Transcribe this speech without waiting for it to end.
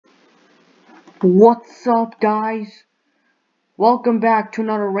What's up, guys? Welcome back to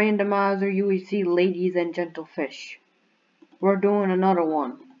another Randomizer UHC, ladies and gentle fish. We're doing another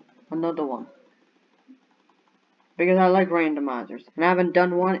one. Because I like randomizers, and I haven't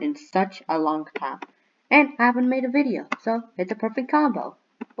done one in such a long time. And I haven't made a video, so it's a perfect combo.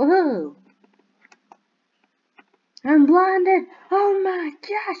 Woohoo! I'm blinded! Oh my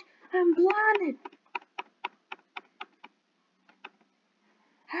gosh! I'm blinded!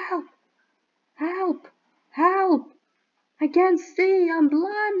 Help! Help! Help! I can't see! I'm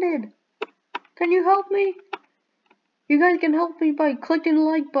blinded! Can you help me? You guys can help me by clicking the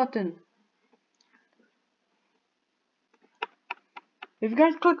like button. If you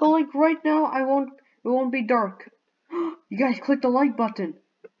guys click a like right now, it won't be dark. You guys click the like button.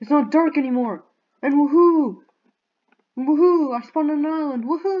 It's not dark anymore. And woohoo! Woohoo! I spawned on an island.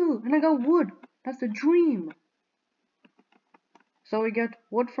 Woohoo! And I got wood. That's a dream. So we get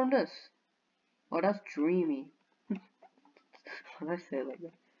wood from this. Oh, that's dreamy. What did I say like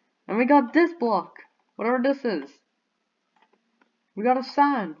that? And we got this block. Whatever this is. We got a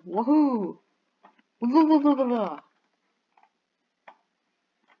sign. Woohoo! Blah, blah, blah, blah, blah.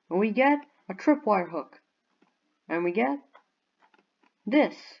 And we get a tripwire hook. And we get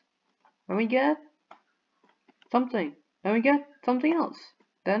this. And we get something. And we get something else.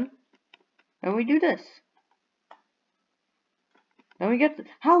 Then, and we do this. And we get,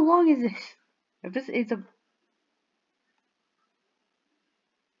 how long is this? If this is a,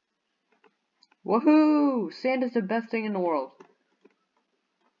 woohoo! Sand is the best thing in the world.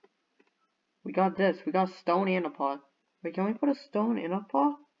 We got this. We got stone and a pot. Wait, can we put a stone in a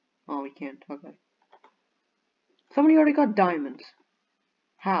pot? Oh, we can't. Okay. Somebody already got diamonds.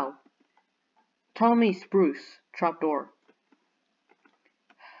 How? Tell me, spruce. Trapdoor.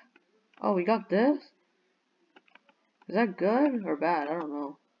 Oh, we got this? Is that good or bad? I don't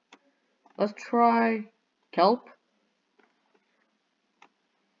know. Let's try kelp.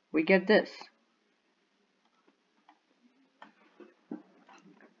 We get this.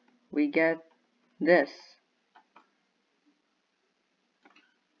 We get this.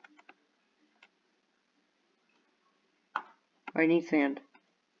 I need sand.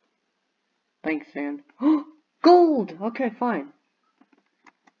 Thanks, sand. Gold! Okay, fine.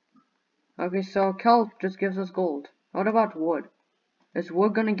 Okay, so kelp just gives us gold. What about wood? Is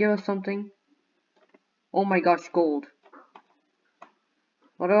wood gonna give us something? Oh my gosh, gold.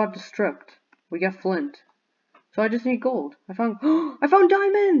 What about the stripped? We get flint. So I just need gold. I found I found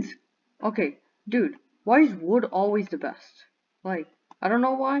diamonds! Okay, dude, why is wood always the best? Like, I don't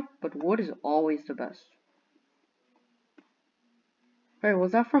know why, but wood is always the best. Wait,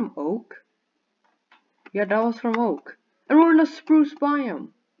 was that from oak? Yeah, that was from oak. And we're in a spruce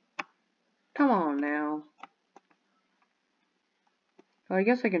biome. Come on now. So I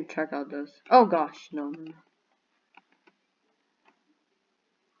guess I can check out this. Oh gosh, no.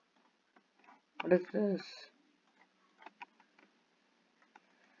 What is this?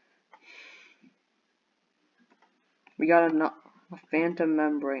 We got a phantom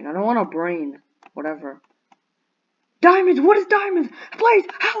membrane. I don't want a brain. Whatever. Diamonds! What is diamonds? Please,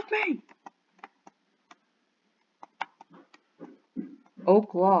 help me!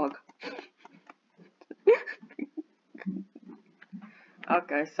 Oak log.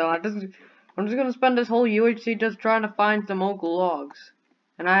 Okay, so I'm just gonna spend this whole UHC just trying to find some oak logs.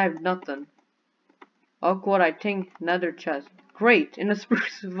 And I have nothing. Oak wood, I think, nether chest. Great, in a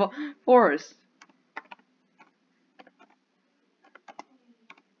spruce forest.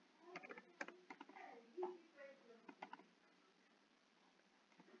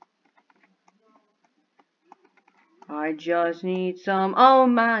 I just need some, oh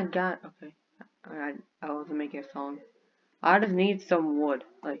my god, okay. I wasn't making a song. I just need some wood,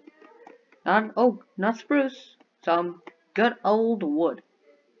 like, not oak, not spruce, some good old wood.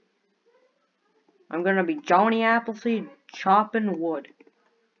 I'm gonna be Johnny Appleseed chopping wood.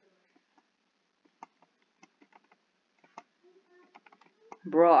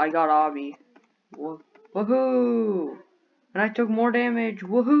 Bro, I got obby. Woohoo! And I took more damage.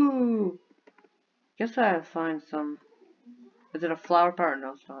 Woohoo! Guess I have to find some. Is it a flower part?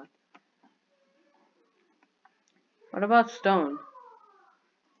 No, it's not. What about stone?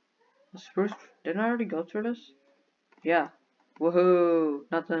 The spruce. Didn't I already go through this? Yeah. Woohoo!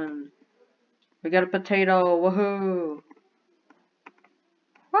 Nothing. We got a potato. Woohoo!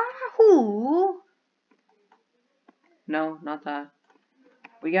 Wahoo! No, not that.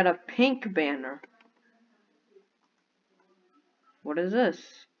 We got a pink banner. What is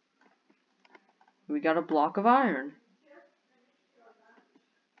this? We got a block of iron.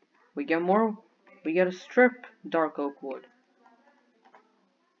 We get more. We get a strip dark oak wood.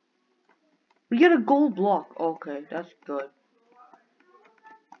 We get a gold block. Okay, that's good.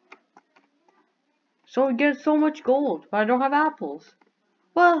 So we get so much gold, but I don't have apples.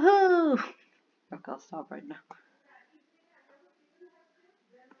 Woohoo! Okay, I'll stop right now.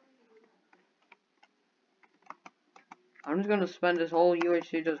 I'm just gonna spend this whole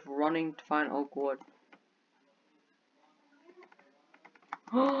UHC just running to find oak wood.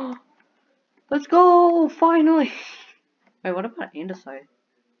 Let's go! Finally! Wait, what about andesite?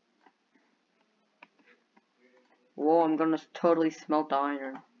 Whoa, I'm gonna totally smelt the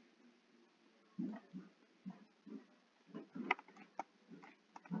iron.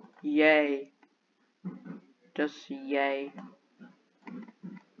 Yay. Just yay.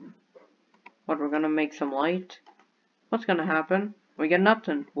 What, we're gonna make some light? What's gonna happen? We get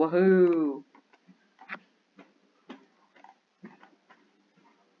nothing. Woohoo!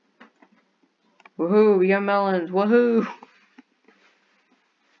 Woohoo, we got melons. Woohoo!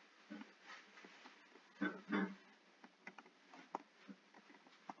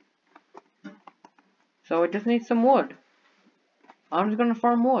 So I just need some wood. I'm just gonna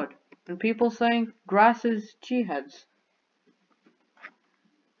farm wood. And people saying grass is G-heads.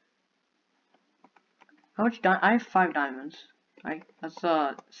 How much I have 5 diamonds. That's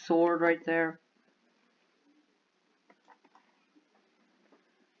a sword right there.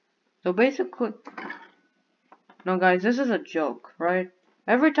 So basically, no guys, this is a joke, right?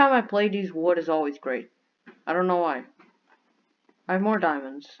 Every time I play these, wood is always great. I don't know why. I have more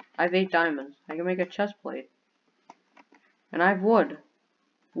diamonds. I have 8 diamonds. I can make a chest plate. And I have wood.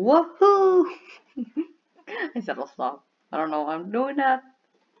 Woohoo! I said I'll stop. I don't know why I'm doing that.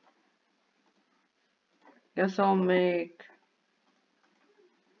 Guess I'll make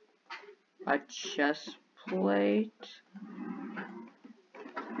a chest plate.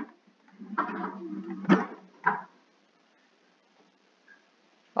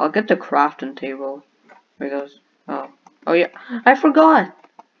 I'll get the crafting table. Because, oh yeah, I forgot!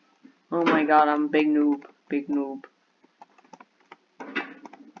 Oh my god, I'm a big noob. Big noob.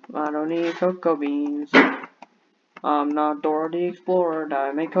 I don't need cocoa beans. I'm not Dora the Explorer,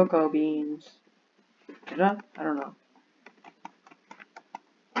 I make cocoa beans. Did I? I don't know.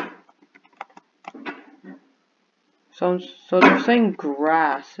 So they're saying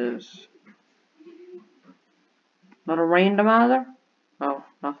grasses. Not a randomizer? Oh,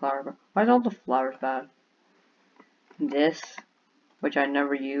 not flower. Why is all the flowers bad? This, which I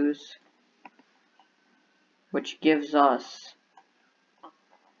never use, which gives us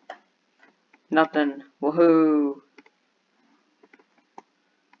nothing. Woohoo!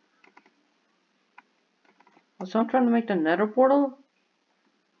 So I'm trying to make the nether portal?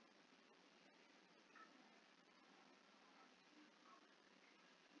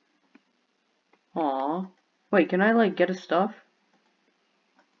 Aw. Wait, can I like get his stuff?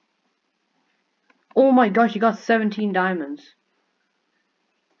 Oh my gosh, you got 17 diamonds.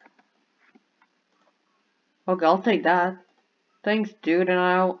 Okay, I'll take that. Thanks, dude, and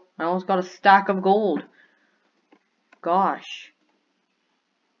I almost got a stack of gold. Gosh.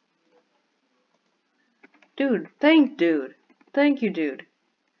 Dude. Thank you, dude.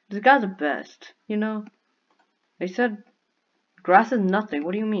 This guy's the best, you know? They said grass is nothing.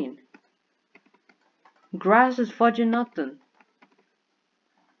 What do you mean? Grass is fudging nothing.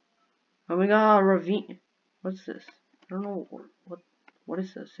 And we got a ravine. What's this? I don't know what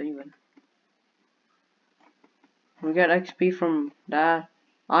is this even? We got XP from that.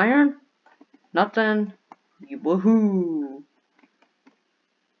 Iron? Nothing. Woohoo!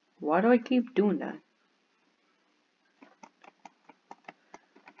 Why do I keep doing that?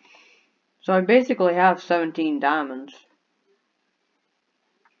 So I basically have 17 diamonds.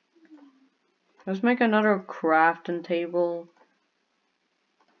 Let's make another crafting table.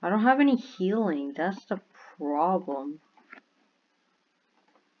 I don't have any healing, that's the problem.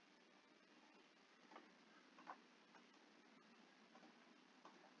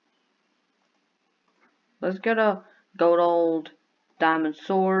 Let's get a good old diamond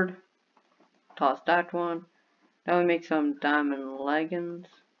sword. Toss that one. Then we make some diamond leggings.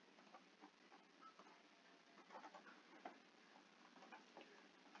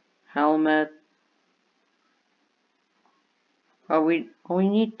 Helmet. Oh, we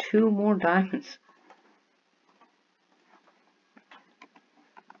need 2 more diamonds.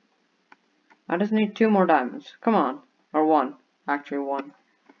 I just need 2 more diamonds. Come on. Or 1. Actually 1.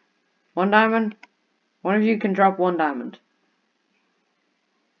 1 diamond? One of you can drop 1 diamond.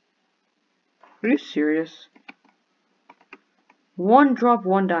 Are you serious? 1 drop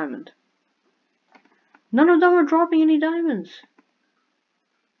 1 diamond. None of them are dropping any diamonds.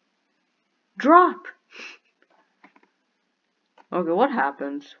 Drop! Okay, what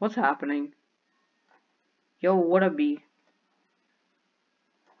happens? What's happening? Yo, what a bee.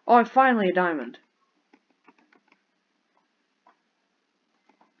 Oh, finally a diamond.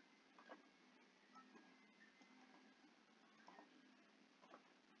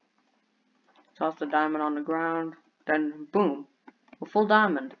 Toss the diamond on the ground. Then, boom. A full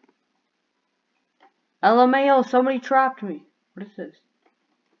diamond. LMAO, somebody trapped me. What is this?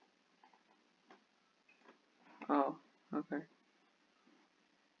 Oh, okay.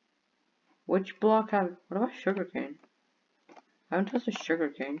 Which block have... What about sugarcane? I haven't touched a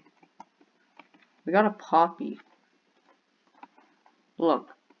sugarcane. We got a poppy. Look.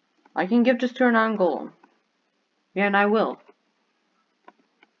 I can give this to an iron golem. Yeah, and I will.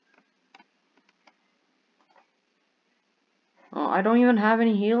 Oh, I don't even have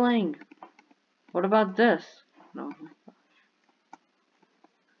any healing. What about this? No.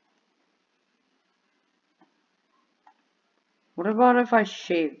 What about if I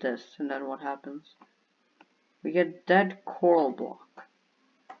shave this, and then what happens? We get dead coral block.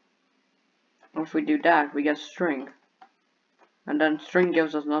 Or if we do that, we get string. And then string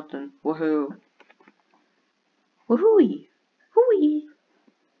gives us nothing. Woohoo. Woohooey. Hooey.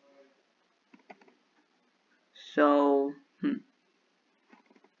 So,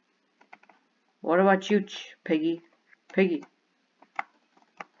 what about you, Piggy? Piggy.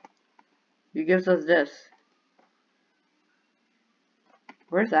 You gives us this.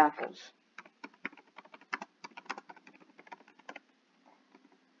 Where's apples?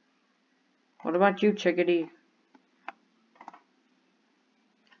 What about you, Chickadee?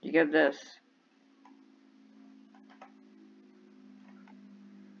 You get this.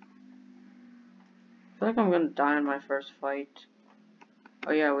 I feel like I'm gonna die in my first fight.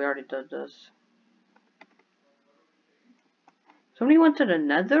 Oh yeah, we already did this. Somebody went to the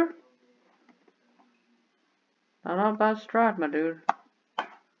nether? Not a bad strat, my dude.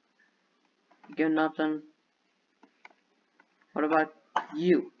 You get nothing. What about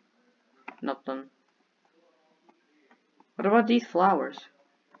you? Nothing. What about these flowers?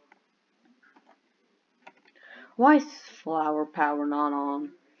 Why is flower power not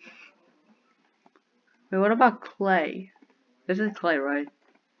on? Wait, what about clay? This is clay, right?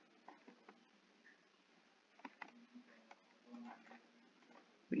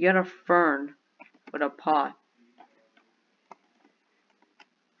 We get a fern with a pot.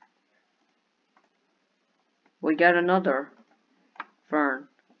 We get another fern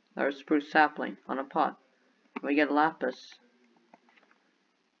or spruce sapling on a pot. We get lapis.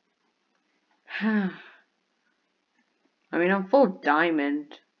 I mean, I'm full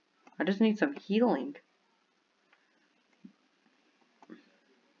diamond. I just need some healing.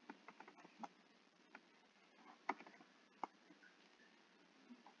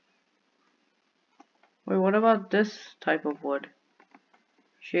 Wait, what about this type of wood?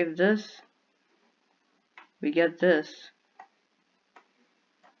 Shave this. We get this.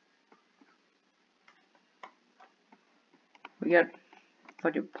 We get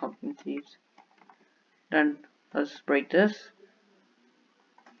fucking pumpkin seeds. Then let's break this.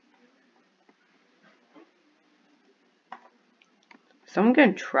 Someone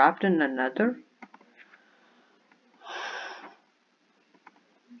getting trapped in the nether?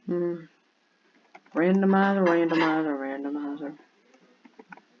 Randomizer, randomizer, randomizer.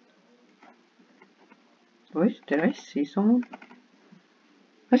 Wait, did I see someone?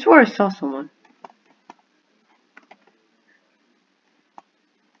 I swear I saw someone.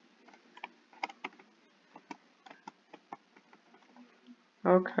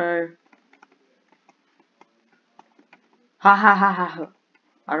 Okay. Ha ha ha ha ha.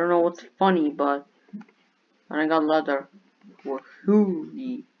 I don't know what's funny, but I got leather.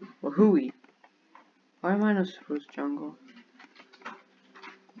 Wahooey. Wahooey. Why am I in a spruce jungle?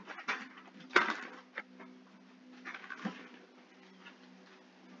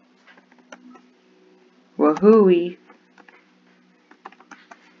 Wahooey.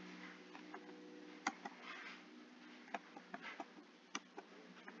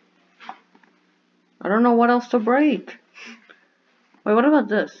 I don't know what else to break. Wait, what about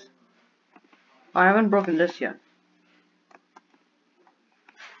this? I haven't broken this yet.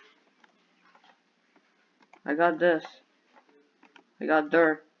 I got this. I got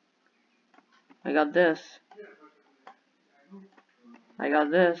dirt. I got this. I got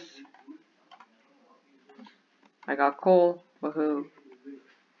this. I got coal. Woohoo.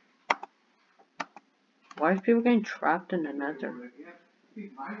 Why is people getting trapped in the nether?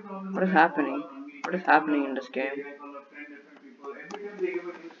 What is happening? What is happening in this game?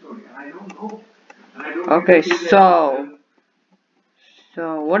 Okay, so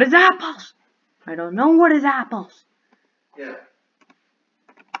what is apples? I don't know what is apples. Yeah.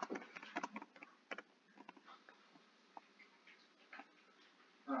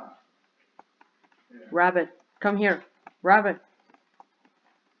 Rabbit, come here. Rabbit.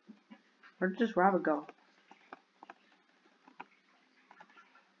 Where did this rabbit go?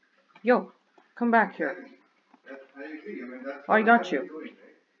 Yo, come back here. Oh, I got you.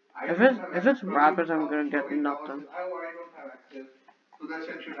 If it's rabbit, I'm gonna get nothing.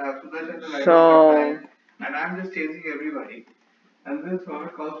 So. And I'm just chasing everybody. And this one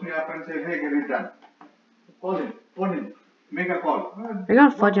calls me up and says, hey, get it done. Call him. Make a call. I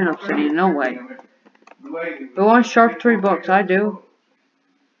got fudge and obsidian, no way. Who wants sharp 3 books? I do.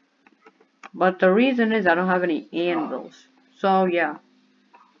 But the reason is I don't have any anvils. So yeah.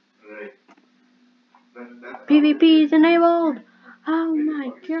 PvP is enabled! Oh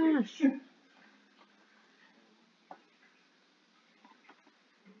my gosh.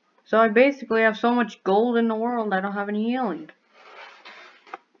 So I basically have so much gold in the world I don't have any healing.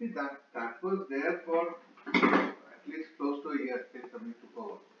 See, that was there for at least close to a year till coming to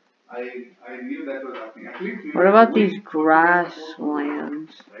power. I knew that was happening. At least what about these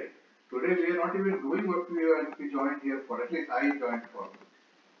grasslands? Right? Today we are not even doing what we joined here for. At least I joined for.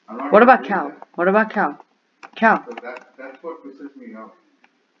 What about cow? That. What about cow? Cow. So that's what pisses me off.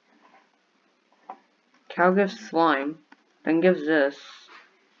 Cow gives slime, then gives this.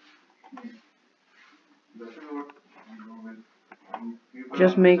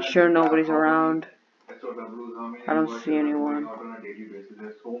 Just make sure nobody's around. I don't see anyone.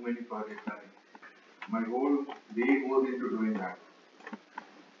 There's so many projects. My whole day goes into doing that.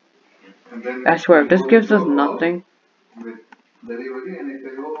 I swear, this gives us nothing.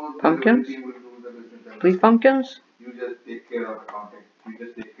 Pumpkins? Please, pumpkins? You just take care of accounting. You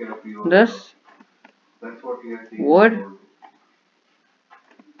just take care of your. This? That's what we are seeing. Wood?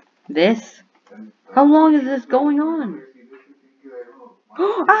 This? How long is this going on?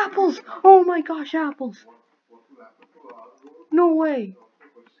 Apples! Oh my gosh, apples! No way!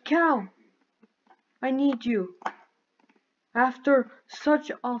 Cow! I need you. After such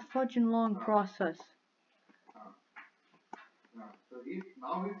a fudging long process.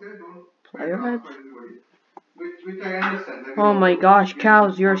 Player heads? Which I understand. Oh my gosh,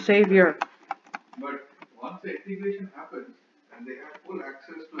 cows, you're a savior. But once the integration happens and they have full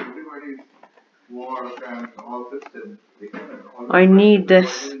access to everybody's work and all systems, they can I need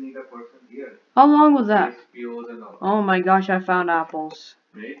this. How long was that? Oh my gosh, I found apples.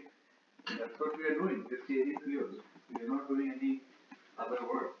 Right? That's what we are doing. Just chasing POs. We are not doing any other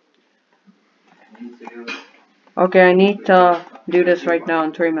work. Okay, I need to do this right now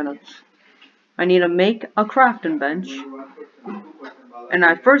in 3 minutes. I need to make a crafting bench. And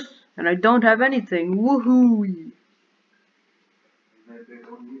I don't have anything. Woohoo!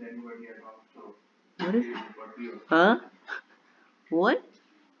 What is? Huh? What?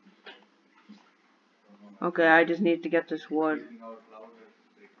 Okay, I just need to get this wood.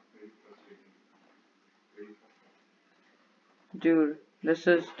 Dude, this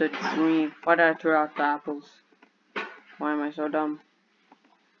is the dream. Why did I throw out the apples? Why am I so dumb?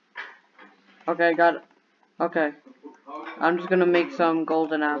 Okay, I got it. Okay. I'm just gonna make some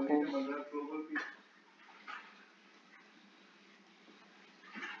golden apples.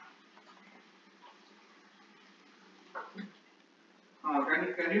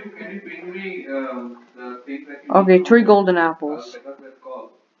 Can you bring me the things that you Okay, 3 golden apples.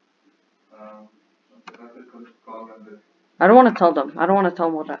 I don't want to tell them. I don't want to tell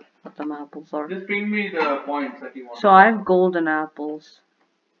them what them apples are. Just bring me the points that you want. So I have golden apples.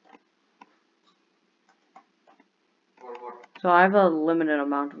 For what? So I have a limited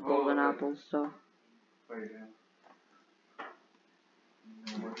amount of golden apples. So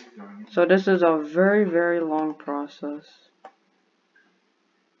this is a very, very long process.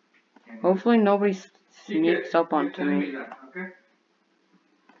 Hopefully nobody sneaks up onto me.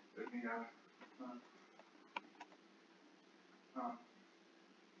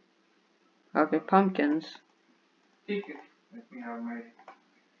 Okay, pumpkins. Let me have my.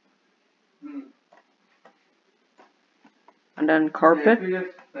 And then carpet.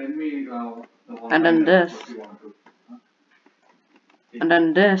 And then this. And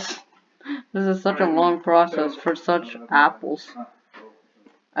then this. This is such a long process for such apples.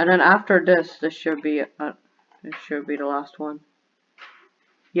 And then after this should be the last one.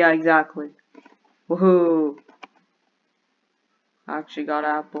 Yeah, exactly. Woohoo! I actually got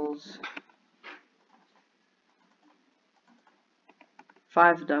apples.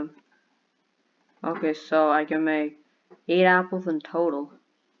 5 of them. Okay, so I can make 8 apples in total.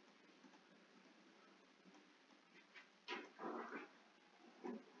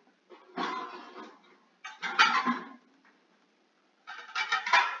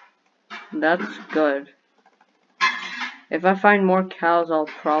 That's good. If I find more cows, I'll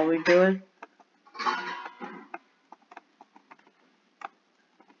probably do it.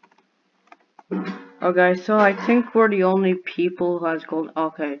 Okay, so I think we're the only people who has gold.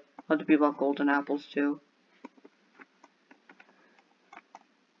 Okay, other people have golden apples too.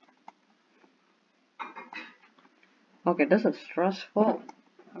 Okay, this is stressful.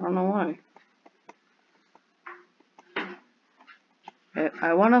 I don't know why.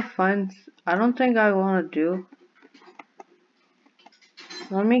 I wanna find. I don't think I wanna do.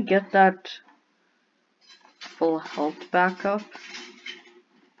 Let me get that full health back up.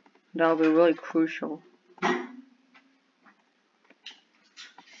 That'll be really crucial.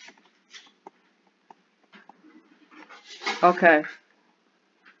 Okay.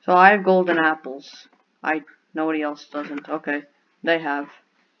 So I have golden apples. Nobody else doesn't. Okay. They have.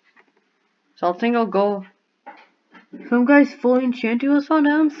 So I think I'll go. Some guy's fully enchanted. Who's found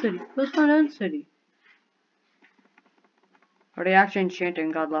End City? Who's found End City? Are they actually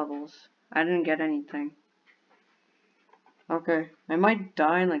enchanting god levels? I didn't get anything. Okay. I might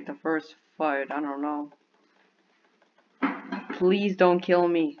die in like the first fight. I don't know. Please don't kill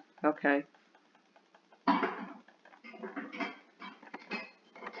me. Okay.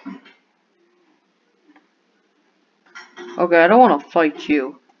 Okay, I don't want to fight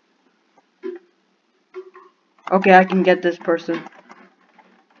you. Okay, I can get this person.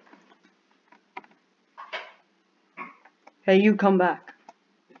 Hey, you come back.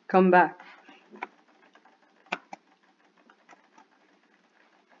 Come back.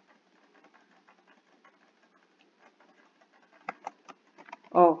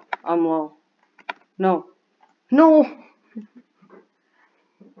 Oh, I'm low. No. No!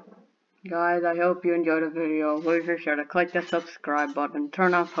 Guys, I hope you enjoyed the video. Please be sure to click the subscribe button,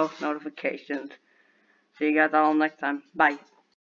 turn on post notifications. See you guys all next time. Bye.